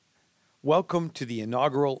Welcome to the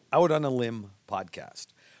inaugural Out on a Limb podcast,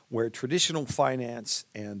 where traditional finance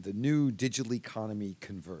and the new digital economy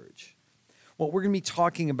converge. What we're going to be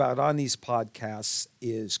talking about on these podcasts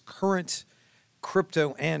is current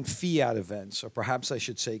crypto and fiat events, or perhaps I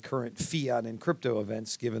should say current fiat and crypto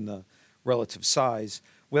events, given the relative size,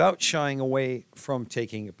 without shying away from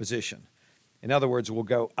taking a position. In other words, we'll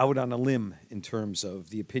go out on a limb in terms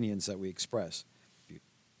of the opinions that we express.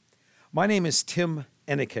 My name is Tim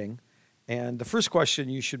Enneking. And the first question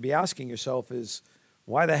you should be asking yourself is,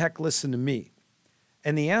 why the heck listen to me?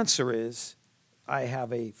 And the answer is, I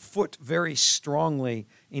have a foot very strongly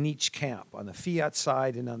in each camp, on the fiat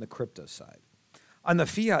side and on the crypto side. On the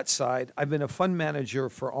fiat side, I've been a fund manager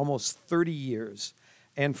for almost 30 years.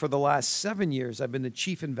 And for the last 7 years, I've been the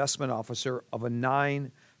chief investment officer of a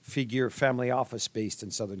 9-figure family office based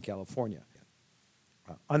in Southern California.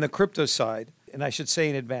 On the crypto side, and I should say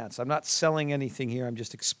in advance, I'm not selling anything here, I'm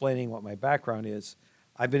just explaining what my background is.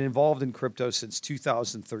 I've been involved in crypto since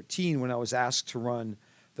 2013 when I was asked to run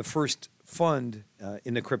the first fund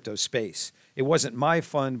in the crypto space. It wasn't my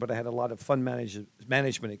fund, but I had a lot of fund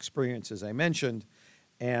management experience, as I mentioned,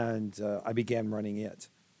 and I began running it.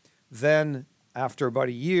 Then, after about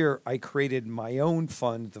a year, I created my own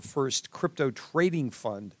fund, the first crypto trading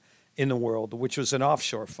fund in the world, which was an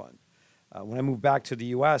offshore fund. When I moved back to the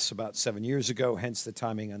U.S. about 7 years ago, hence the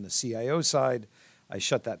timing on the CIO side, I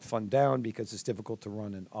shut that fund down because it's difficult to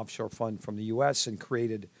run an offshore fund from the U.S. and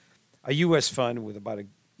created a U.S. fund with about a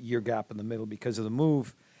year gap in the middle because of the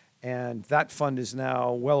move. And that fund is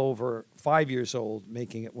now well over 5 years old,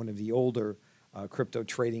 making it one of the older crypto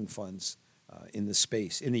trading funds in the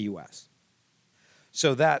space in the U.S.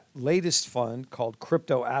 So that latest fund, called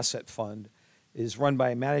Crypto Asset Fund, is run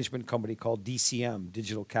by a management company called DCM,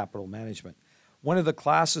 Digital Capital Management. One of the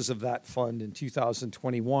classes of that fund in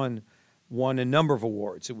 2021 won a number of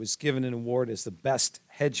awards. It was given an award as the best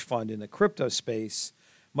hedge fund in the crypto space.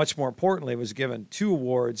 Much more importantly, it was given 2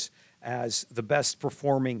 awards as the best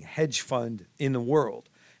performing hedge fund in the world.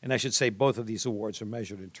 And I should say both of these awards are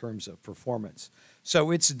measured in terms of performance.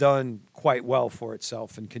 So it's done quite well for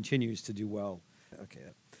itself and continues to do well.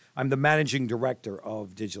 Okay, I'm the managing director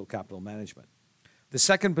of Digital Capital Management. The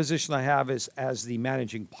second position I have is as the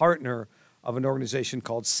managing partner of an organization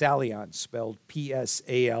called Salion, spelled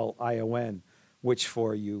P-S-A-L-I-O-N, which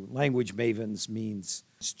for you language mavens means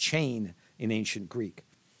chain in ancient Greek.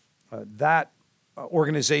 That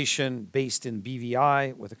organization, based in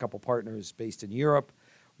BVI with a couple partners based in Europe,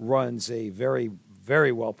 runs a very,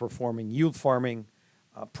 very well-performing yield farming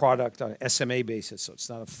product on an SMA basis. So it's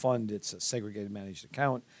not a fund, it's a segregated managed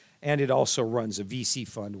account. And it also runs a VC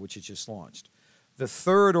fund, which it just launched. The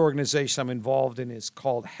third organization I'm involved in is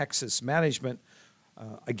called Hexus Management,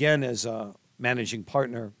 again as a managing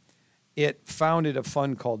partner. It founded a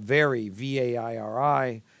fund called VARI,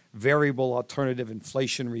 V-A-I-R-I, Variable Alternative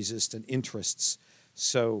Inflation-Resistant Interests.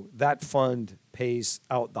 So that fund pays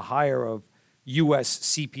out the higher of U.S.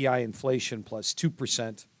 CPI inflation plus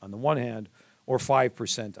 2% on the one hand, or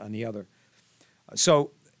 5% on the other.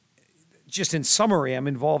 So just in summary, I'm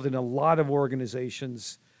involved in a lot of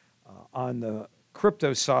organizations on the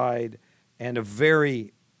crypto side and a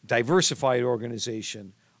very diversified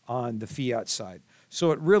organization on the fiat side.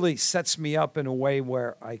 So it really sets me up in a way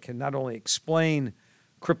where I can not only explain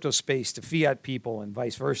crypto space to fiat people and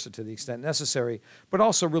vice versa to the extent necessary, but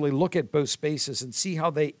also really look at both spaces and see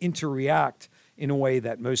how they interact in a way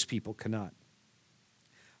that most people cannot.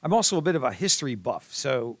 I'm also a bit of a history buff,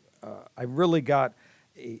 so I really got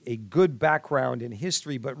a good background in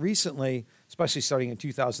history, but recently, especially starting in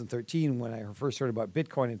 2013 when I first heard about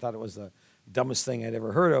Bitcoin and thought it was the dumbest thing I'd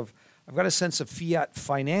ever heard of, I've got a sense of fiat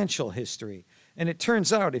financial history. And it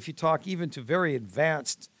turns out if you talk even to very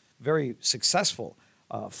advanced, very successful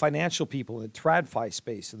financial people in the TradFi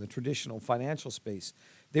space, in the traditional financial space,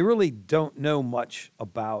 they really don't know much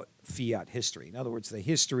about fiat history. In other words, the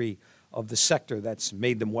history of the sector that's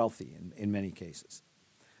made them wealthy in many cases.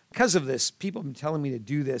 Because of this, people have been telling me to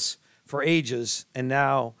do this for ages, and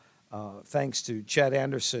now, thanks to Chad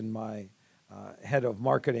Anderson, my head of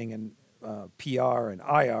marketing and PR and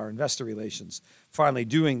IR, investor relations, finally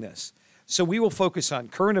doing this. So we will focus on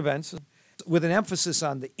current events with an emphasis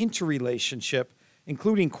on the interrelationship,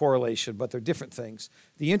 including correlation, but they're different things,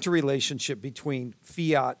 the interrelationship between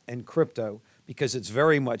fiat and crypto, because it's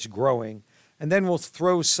very much growing. And then we'll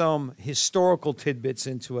throw some historical tidbits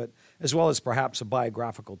into it, as well as perhaps a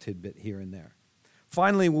biographical tidbit here and there.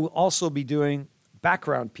 Finally, we'll also be doing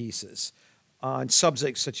background pieces on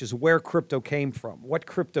subjects such as where crypto came from, what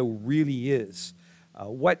crypto really is,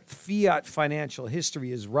 what fiat financial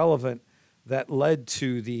history is relevant that led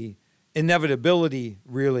to the inevitability,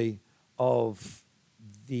 really, of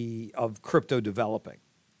crypto developing.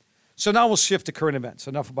 So now we'll shift to current events.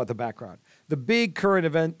 Enough about the background. The big current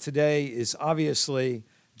event today is obviously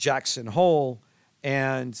Jackson Hole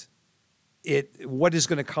and what is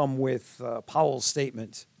going to come with Powell's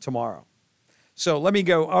statement tomorrow. So let me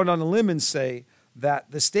go out on a limb and say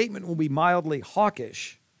that the statement will be mildly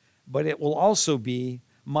hawkish, but it will also be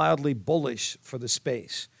mildly bullish for the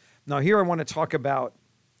space. Now here I want to talk about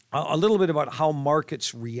a little bit about how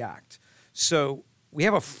markets react. So we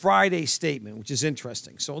have a Friday statement, which is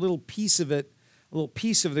interesting. So a little piece of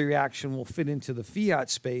the reaction will fit into the fiat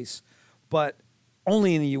space, but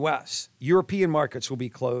only in the U.S. European markets will be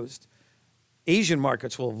closed. Asian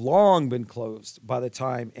markets will have long been closed by the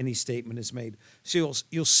time any statement is made. So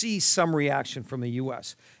you'll see some reaction from the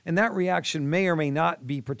U.S. And that reaction may or may not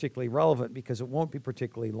be particularly relevant because it won't be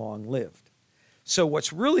particularly long-lived. So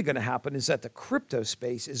what's really going to happen is that the crypto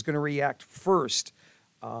space is going to react first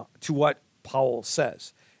to what Powell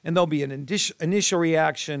says. And there'll be an initial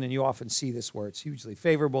reaction, and you often see this where it's hugely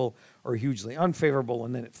favorable or hugely unfavorable,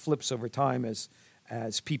 and then it flips over time as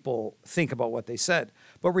people think about what they said.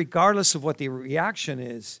 But regardless of what the reaction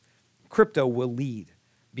is, crypto will lead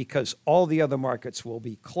because all the other markets will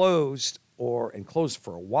be closed and closed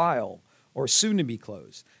for a while or soon to be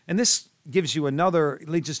closed. And this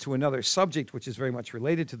leads us to another subject which is very much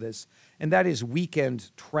related to this, and that is weekend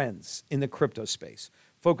trends in the crypto space.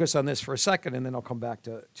 Focus on this for a second, and then I'll come back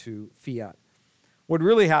to fiat. What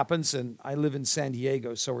really happens, and I live in San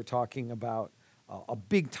Diego, so we're talking about a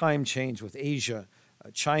big time change with Asia.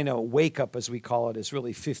 China wake up, as we call it, is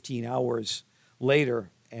really 15 hours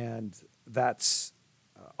later, and that's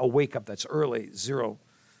a wake up that's early,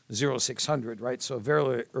 0600, right? So a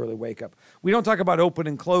very early wake up. We don't talk about open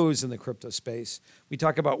and close in the crypto space. We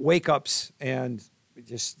talk about wake ups, and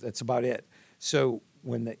that's about it. So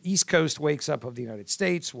when the East Coast wakes up of the United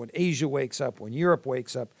States, when Asia wakes up, when Europe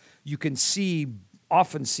wakes up, you can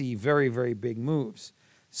often see very, very big moves.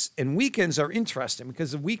 And weekends are interesting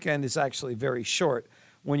because the weekend is actually very short.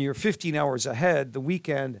 When you're 15 hours ahead, the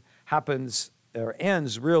weekend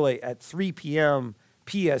ends really at 3 p.m.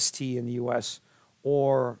 PST in the U.S.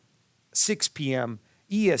 or 6 p.m.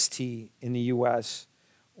 EST in the U.S.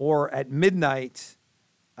 or at midnight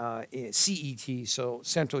CET, so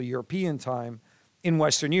Central European Time, in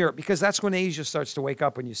Western Europe, because that's when Asia starts to wake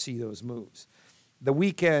up and you see those moves. The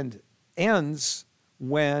weekend begins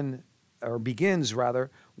when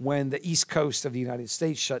the East Coast of the United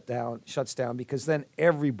States shuts down, because then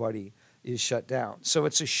everybody is shut down. So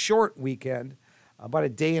it's a short weekend, about a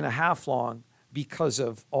day and a half long, because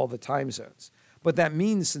of all the time zones. But that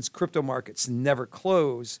means, since crypto markets never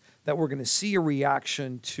close, that we're going to see a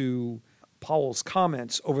reaction to Powell's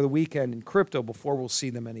comments over the weekend in crypto before we'll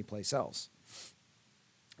see them anyplace else.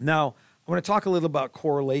 Now, I want to talk a little about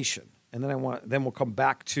correlation, and then we'll come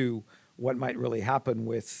back to what might really happen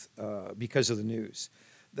because of the news.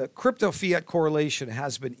 The crypto fiat correlation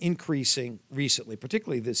has been increasing recently,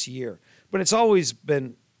 particularly this year, but there's always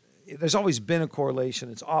been a correlation.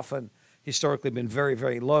 It's often historically been very,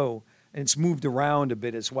 very low, and it's moved around a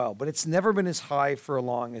bit as well, but it's never been as high for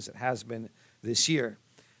long as it has been this year.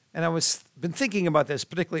 And been thinking about this,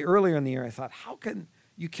 particularly earlier in the year. I thought, how can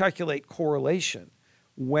you calculate correlation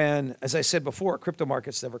when, as I said before, crypto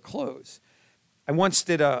markets never close? I once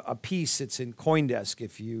did a piece. It's in CoinDesk.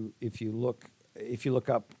 If you look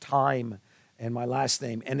up time and my last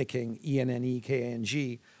name Enneking,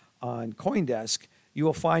 Enneking, on CoinDesk, you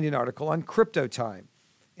will find an article on crypto time.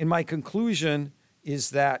 And my conclusion is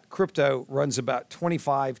that crypto runs about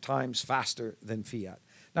 25 times faster than fiat.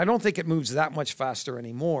 Now, I don't think it moves that much faster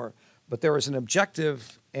anymore, but there is an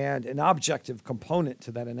objective and an objective component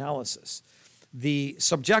to that analysis. The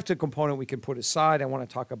subjective component we can put aside. I want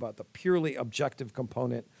to talk about the purely objective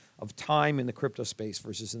component of time in the crypto space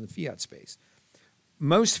versus in the fiat space.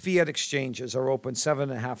 Most fiat exchanges are open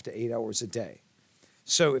 7.5 to 8 hours a day.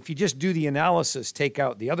 So if you just do the analysis, take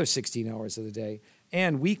out the other 16 hours of the day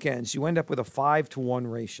and weekends, you end up with a 5-to-1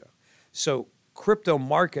 ratio. So crypto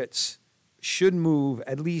markets should move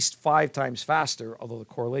at least 5 times faster, although the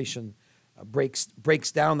correlation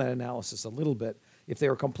breaks down that analysis a little bit. If they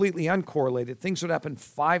were completely uncorrelated, things would happen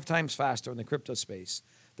 5 times faster in the crypto space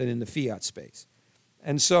than in the fiat space.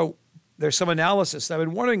 And so there's some analysis. I've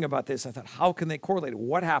been wondering about this. I thought, how can they correlate?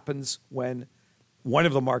 What happens when one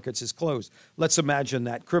of the markets is closed? Let's imagine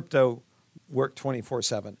that crypto worked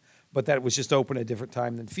 24/7, but that it was just open at a different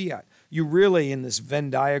time than fiat. You really, in this Venn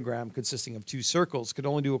diagram consisting of 2 circles, could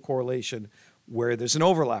only do a correlation where there's an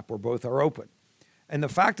overlap, where both are open. And the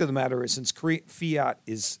fact of the matter is, since fiat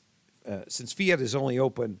is only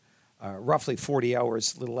open roughly 40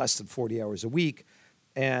 hours, a little less than 40 hours a week,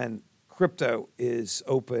 and crypto is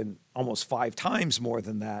open almost 5 times more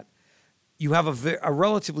than that, you have a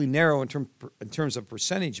relatively narrow in terms of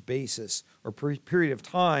percentage basis or period of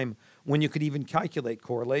time when you could even calculate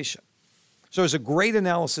correlation. So there's a great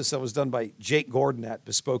analysis that was done by Jake Gordon at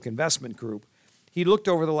Bespoke Investment Group. He looked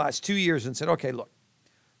over the last 2 years and said, okay, look,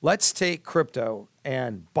 let's take crypto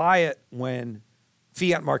and buy it when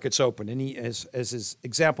fiat markets open. And he, as his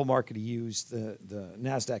example market, he used the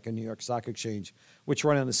NASDAQ and New York Stock Exchange, which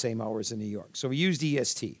run on the same hours in New York. So he used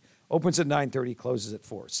EST. Opens at 9:30, closes at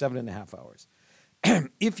 4, 7.5 hours.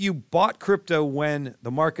 If you bought crypto when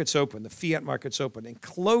the markets open, the fiat markets open, and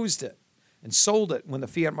closed it and sold it when the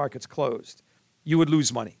fiat markets closed, you would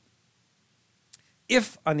lose money.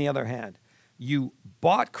 If, on the other hand, you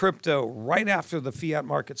bought crypto right after the fiat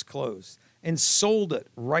markets closed and sold it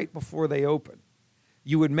right before they open,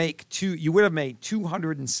 you would have made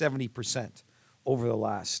 270% over the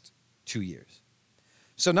last 2 years.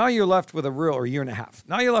 So now you're left with or a year and a half.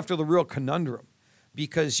 Now you're left with a real conundrum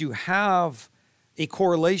because you have a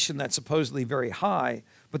correlation that's supposedly very high,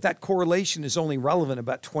 but that correlation is only relevant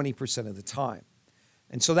about 20% of the time.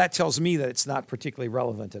 And so that tells me that it's not particularly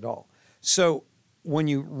relevant at all. So when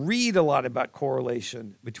you read a lot about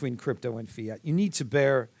correlation between crypto and fiat, you need to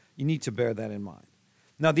bear that in mind.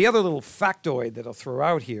 Now, the other little factoid that I'll throw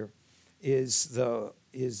out here is the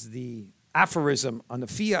aphorism on the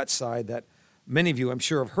fiat side that many of you, I'm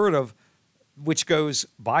sure, have heard of, which goes,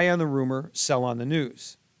 buy on the rumor, sell on the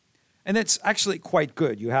news. And it's actually quite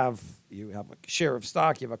good. You have a share of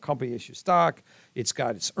stock, you have a company issue stock, it's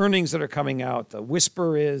got its earnings that are coming out. The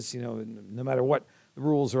whisper is, no matter what the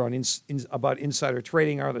rules are about insider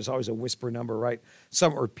trading are, there's always a whisper number, right?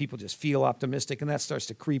 Or people just feel optimistic, and that starts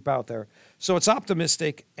to creep out there. So it's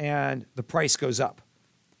optimistic, and the price goes up.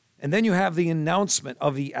 And then you have the announcement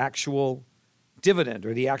of the actual dividend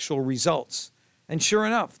or the actual results. And sure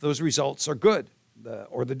enough, those results are good,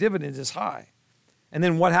 or the dividend is high. And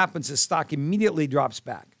then what happens is stock immediately drops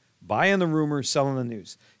back. Buy on the rumor, sell on the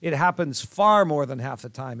news. It happens far more than half the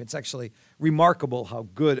time. It's actually remarkable how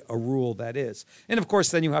good a rule that is. And of course,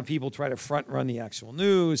 then you have people try to front run the actual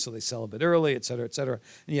news, so they sell a bit early, et cetera, and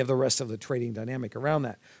you have the rest of the trading dynamic around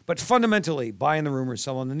that. But fundamentally, buy on the rumor,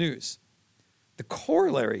 sell on the news. The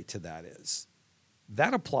corollary to that is,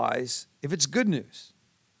 that applies if it's good news.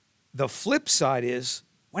 The flip side is,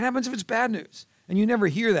 what happens if it's bad news? And you never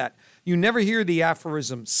hear that. You never hear the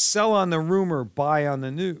aphorism, sell on the rumor, buy on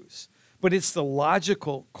the news. But it's the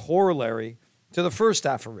logical corollary to the first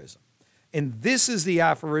aphorism. And this is the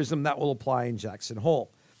aphorism that will apply in Jackson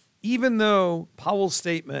Hole. Even though Powell's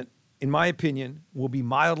statement, in my opinion, will be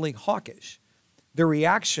mildly hawkish, the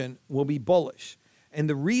reaction will be bullish. And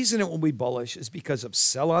the reason it will be bullish is because of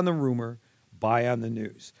sell on the rumor, buy on the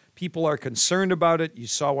news. People are concerned about it. You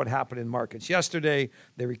saw what happened in markets yesterday.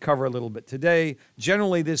 They recover a little bit today.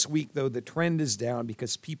 Generally this week, though, the trend is down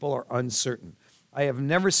because people are uncertain. I have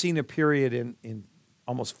never seen a period in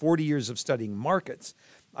almost 40 years of studying markets.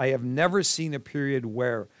 I have never seen a period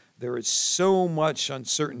where there is so much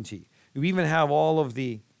uncertainty. You even have all of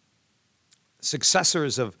the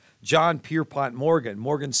successors of John Pierpont Morgan,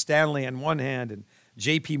 Morgan Stanley on one hand and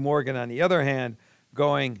J.P. Morgan on the other hand,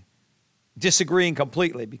 disagreeing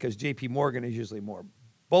completely because J.P. Morgan is usually more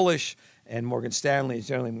bullish and Morgan Stanley is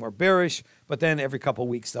generally more bearish, but then every couple of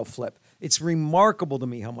weeks they'll flip. It's remarkable to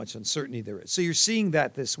me how much uncertainty there is. So you're seeing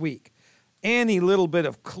that this week. Any little bit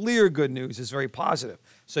of clear good news is very positive.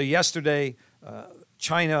 So yesterday,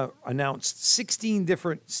 China announced 16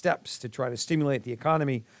 different steps to try to stimulate the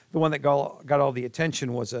economy. The one that got all the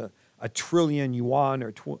attention was a trillion yuan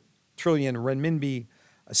or trillion renminbi,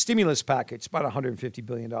 a stimulus package, about $150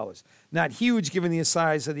 billion. Not huge given the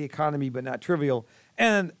size of the economy, but not trivial.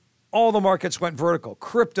 And all the markets went vertical.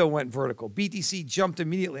 Crypto went vertical. BTC jumped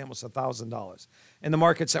immediately, almost $1,000. And the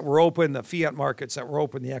markets that were open, the fiat markets that were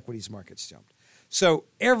open, the equities markets jumped. So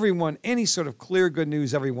everyone, any sort of clear good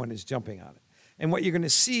news, everyone is jumping on it. And what you're going to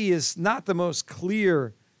see is not the most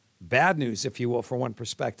clear bad news, if you will, from one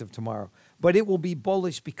perspective tomorrow, but it will be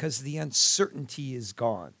bullish because the uncertainty is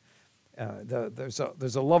gone. There's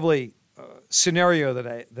a lovely scenario that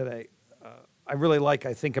I really like.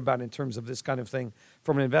 I think about in terms of this kind of thing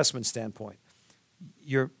from an investment standpoint.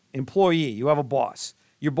 Your employee, you have a boss.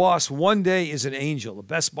 Your boss one day is an angel, the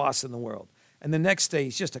best boss in the world, and the next day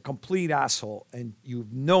he's just a complete asshole, and you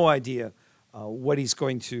have no idea how he's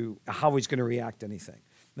going to react to anything.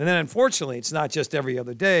 And then, unfortunately, it's not just every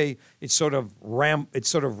other day. It's sort of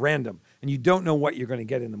random, and you don't know what you're going to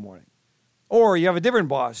get in the morning. Or you have a different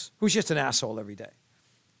boss who's just an asshole every day.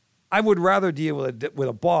 I would rather deal with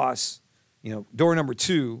a boss, door number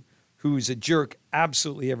 2, who's a jerk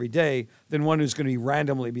absolutely every day than one who's going to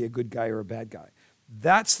randomly be a good guy or a bad guy.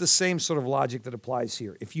 That's the same sort of logic that applies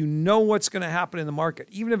here. If you know what's going to happen in the market,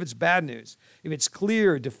 even if it's bad news, if it's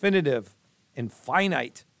clear, definitive, and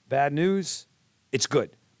finite bad news, it's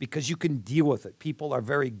good because you can deal with it. People are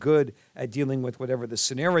very good at dealing with whatever the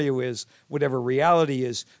scenario is, whatever reality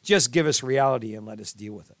is. Just give us reality and let us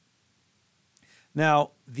deal with it.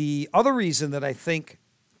 Now, the other reason that I think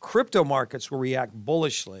crypto markets will react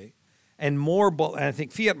bullishly, and and I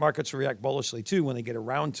think fiat markets will react bullishly too when they get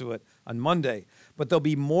around to it on Monday, but they'll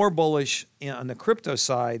be more bullish on the crypto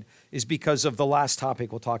side is because of the last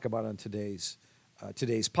topic we'll talk about on today's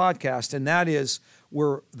podcast, and that is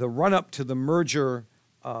where the run-up to the merger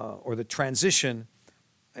or the transition,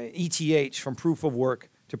 ETH, from proof of work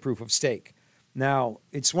to proof of stake. Now,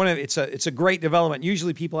 it's a great development.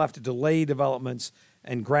 Usually people have to delay developments,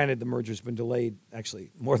 and granted, the merger's been delayed actually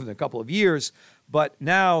more than a couple of years, but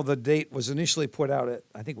now the date was initially put out at,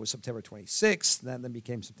 I think it was September 26th, then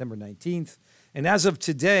became September 19th. And as of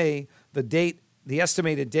today, the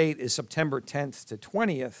estimated date is September 10th to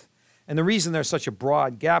 20th. And the reason there's such a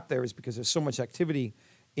broad gap there is because there's so much activity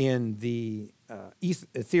in the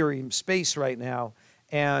Ethereum space right now,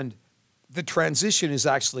 and the transition is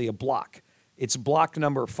actually a block. It's block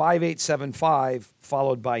number 5875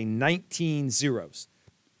 followed by 19 zeros.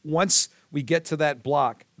 Once we get to that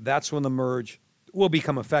block, that's when the merge will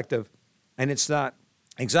become effective, and it's not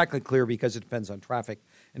exactly clear because it depends on traffic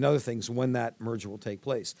and other things when that merger will take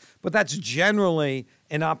place. But that's generally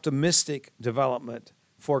an optimistic development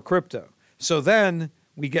for crypto. So then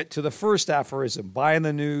we get to the first aphorism, buy in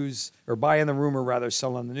the news, or buy in the rumor, rather,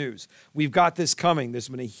 sell on the news. We've got this coming. There's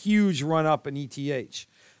been a huge run-up in ETH.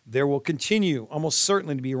 There will continue, almost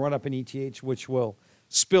certainly, to be a run-up in ETH, which will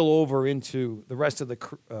spill over into the rest of the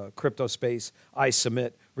crypto space, I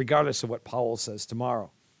submit, regardless of what Powell says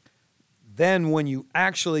tomorrow. Then when you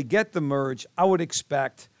actually get the merge, I would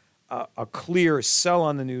expect a clear sell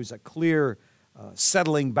on the news, a clear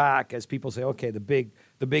settling back as people say, okay, the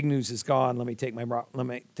big news is gone. Let me take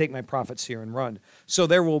my profits here and run. So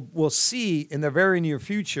we'll see in the very near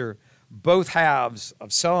future both halves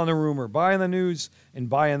of sell on the rumor, buy on the news, and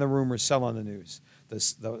buy on the rumor, sell on the news.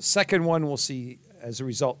 The second one we'll see as a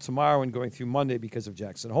result tomorrow and going through Monday because of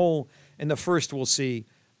Jackson Hole, and the first we'll see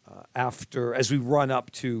as we run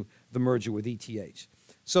up to the merger with ETH.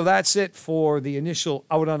 So that's it for the initial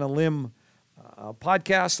Out on a Limb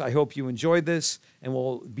podcast. I hope you enjoyed this, and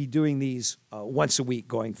we'll be doing these once a week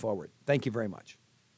going forward. Thank you very much.